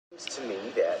to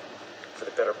me that for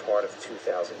the better part of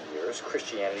 2,000 years,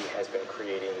 Christianity has been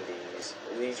creating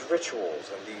these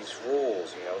rituals and these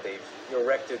rules. You know, they've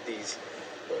erected these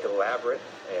elaborate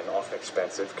and often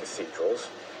expensive cathedrals,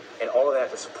 and all of that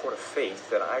to support a faith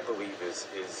that I believe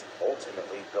is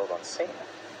ultimately built on sand.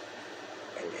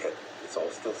 And yet, it's all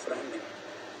still standing.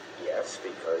 Yes,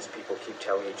 because people keep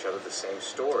telling each other the same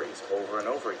stories over and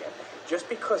over again. Just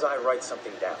because I write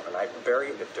something down and I bury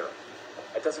it in the dirt,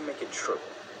 that doesn't make it true.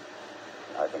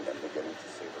 I think I'm beginning to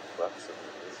see the crux of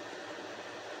it is.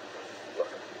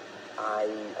 Look, I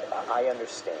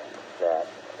understand that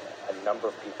a number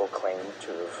of people claim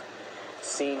to have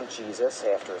seen Jesus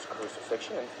after his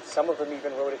crucifixion, and some of them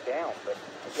even wrote it down. But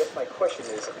I guess my question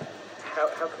is, how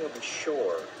can we be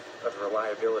sure of the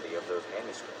reliability of those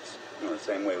manuscripts? The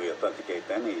same way we authenticate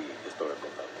any historical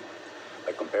document,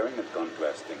 by comparing and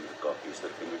contrasting the copies that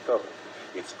have been recovered.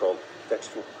 It's called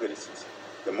textual criticism.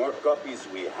 The more copies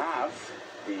we have,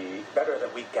 the better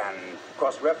that we can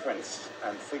cross-reference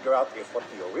and figure out if what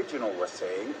the original was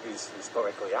saying is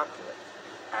historically accurate.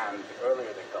 And the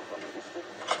earlier they come from in history,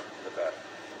 the better.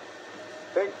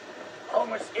 Take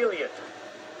Homer's Iliad,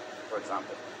 for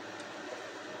example.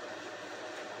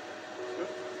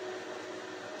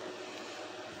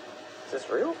 Is this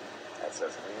real? That's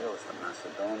as real as the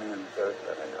Macedonian dirt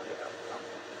that I dug it up from.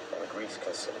 Well, Greece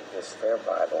considered this their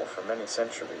Bible for many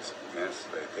centuries. Yes,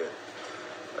 they did.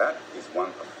 That is one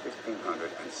of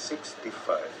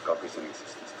 1,565 copies in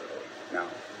existence today. Now,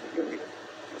 the Iliad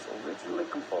was originally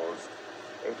composed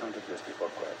 800 years before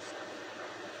Christ.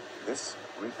 This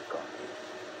Greek copy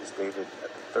is dated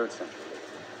at the 3rd century AD.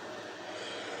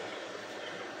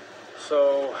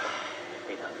 So,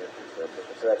 800.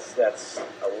 So that's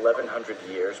 1,100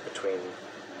 years between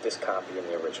this copy and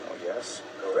the original, yes?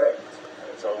 Correct.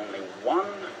 There's only one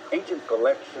ancient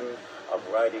collection of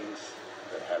writings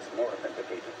that has more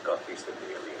authenticated copies than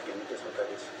the Iliad. Can you guess what that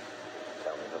is?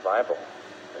 Tell me. The Bible.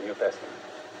 The New Testament.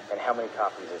 And how many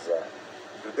copies is that?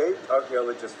 To date,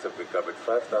 archaeologists have recovered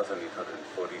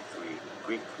 5,843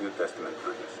 Greek New Testament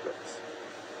manuscripts.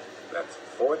 That's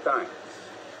 4 times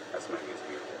as many as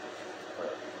the Iliad.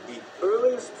 The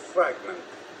earliest fragment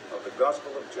of the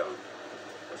Gospel of John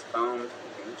was found in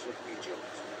ancient Egypt,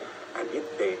 and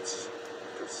it dates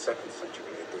to 2nd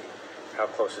century AD. How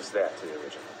close is that to the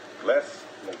original? Less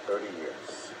than 30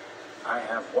 years. I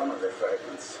have one of their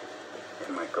fragments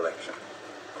in my collection.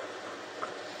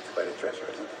 It's quite a treasure,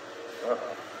 isn't it?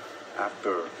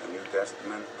 After the New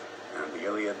Testament and the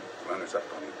Iliad, runners-up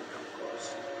on it become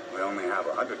close. We only have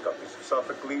 100 copies of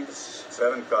Sophocles,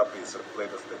 7 copies of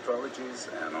Plato's Tetralogies,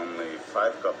 and only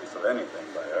 5 copies of anything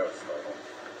by Aristotle.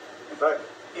 In fact,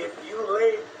 if you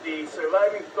laid the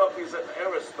surviving copies of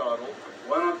Aristotle,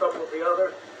 one on top of the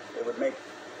other, it would make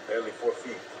barely 4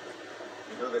 feet.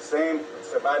 You do the same with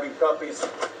surviving copies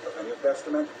of the New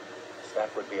Testament, the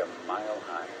stack would be a mile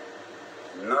high.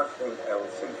 Nothing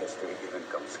else in history even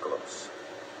comes close.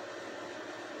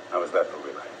 How is that for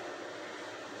real?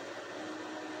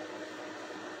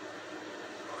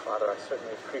 Father, I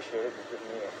certainly appreciate it. You've given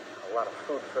me a lot of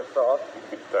food for thought.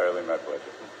 Entirely my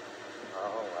pleasure.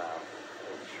 Oh, wow.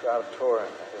 The Shroud of Turin,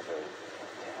 that is a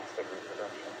fantastic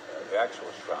reproduction. The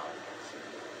actual shroud, see,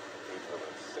 the cathedral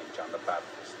of St. John the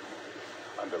Baptist,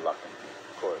 under lock and key,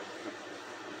 of course.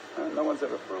 No one's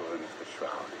ever proven if the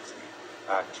shroud is the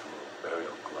actual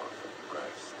burial cloth of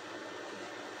Christ.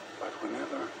 But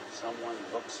whenever someone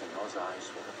looks in those eyes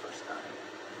for the first time,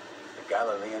 the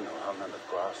Galilean who hung on the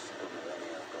cross 2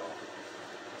 millennia ago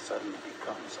suddenly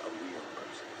becomes a real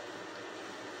person.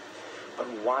 But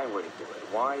why would he do it?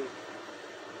 Why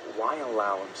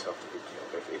allow himself to be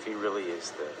killed? If he really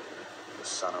is the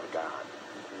Son of God,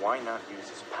 why not use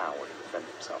his power to defend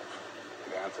himself?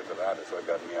 The answer to that is what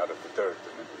got me out of the dirt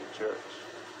and into the church.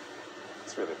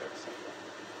 It's really very simple.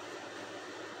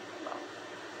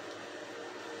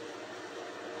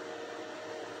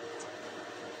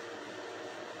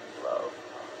 Love.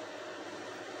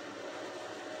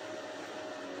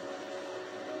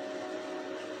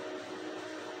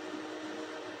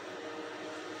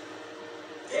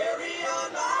 Carry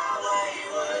on my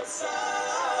wayward son.